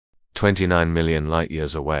29 million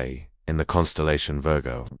light-years away, in the constellation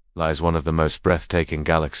Virgo, lies one of the most breathtaking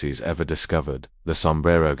galaxies ever discovered, the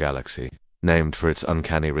Sombrero Galaxy. Named for its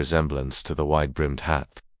uncanny resemblance to the wide-brimmed hat,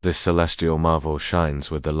 this celestial marvel shines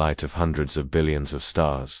with the light of hundreds of billions of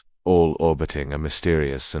stars, all orbiting a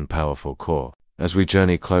mysterious and powerful core. As we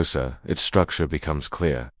journey closer, its structure becomes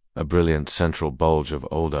clear, a brilliant central bulge of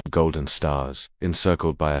older, golden stars,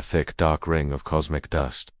 encircled by a thick, dark ring of cosmic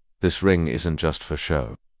dust. This ring isn't just for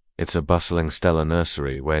show. It's a bustling stellar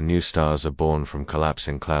nursery where new stars are born from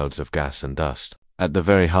collapsing clouds of gas and dust. At the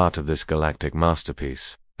very heart of this galactic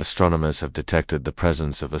masterpiece, astronomers have detected the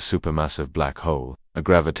presence of a supermassive black hole, a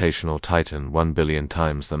gravitational titan 1 billion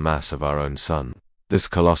times the mass of our own Sun. This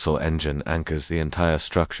colossal engine anchors the entire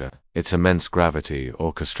structure, its immense gravity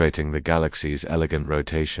orchestrating the galaxy's elegant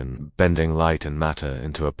rotation, bending light and matter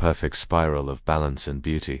into a perfect spiral of balance and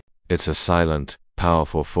beauty. It's a silent,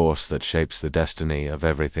 powerful force that shapes the destiny of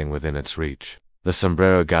everything within its reach. The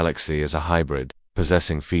Sombrero Galaxy is a hybrid,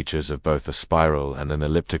 possessing features of both a spiral and an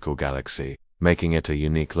elliptical galaxy, making it a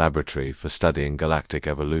unique laboratory for studying galactic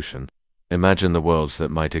evolution. Imagine the worlds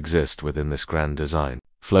that might exist within this grand design.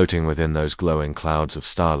 Floating within those glowing clouds of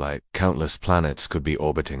starlight, countless planets could be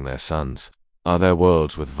orbiting their suns. Are there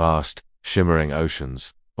worlds with vast, shimmering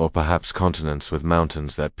oceans, or perhaps continents with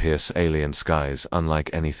mountains that pierce alien skies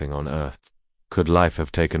unlike anything on Earth? Could life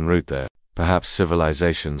have taken root there? Perhaps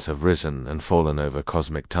civilizations have risen and fallen over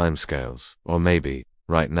cosmic timescales, or maybe,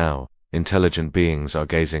 right now, intelligent beings are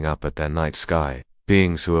gazing up at their night sky,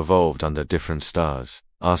 beings who evolved under different stars,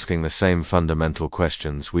 asking the same fundamental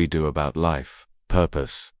questions we do about life,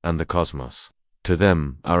 purpose, and the cosmos. To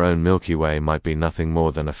them, our own Milky Way might be nothing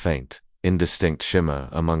more than a faint, indistinct shimmer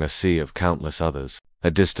among a sea of countless others,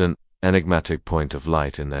 a distant, enigmatic point of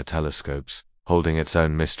light in their telescopes, holding its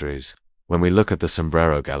own mysteries. When we look at the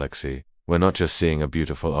Sombrero Galaxy, we're not just seeing a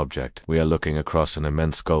beautiful object, we are looking across an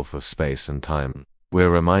immense gulf of space and time. We're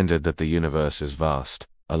reminded that the universe is vast,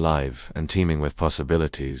 alive, and teeming with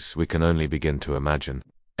possibilities we can only begin to imagine.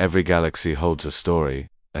 Every galaxy holds a story,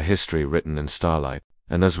 a history written in starlight,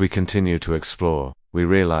 and as we continue to explore, we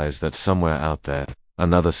realize that somewhere out there,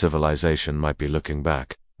 another civilization might be looking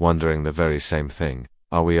back, wondering the very same thing.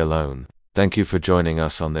 Are we alone? Thank you for joining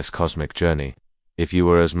us on this cosmic journey. If you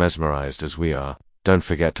were as mesmerized as we are, don't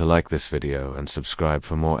forget to like this video and subscribe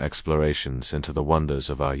for more explorations into the wonders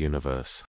of our universe.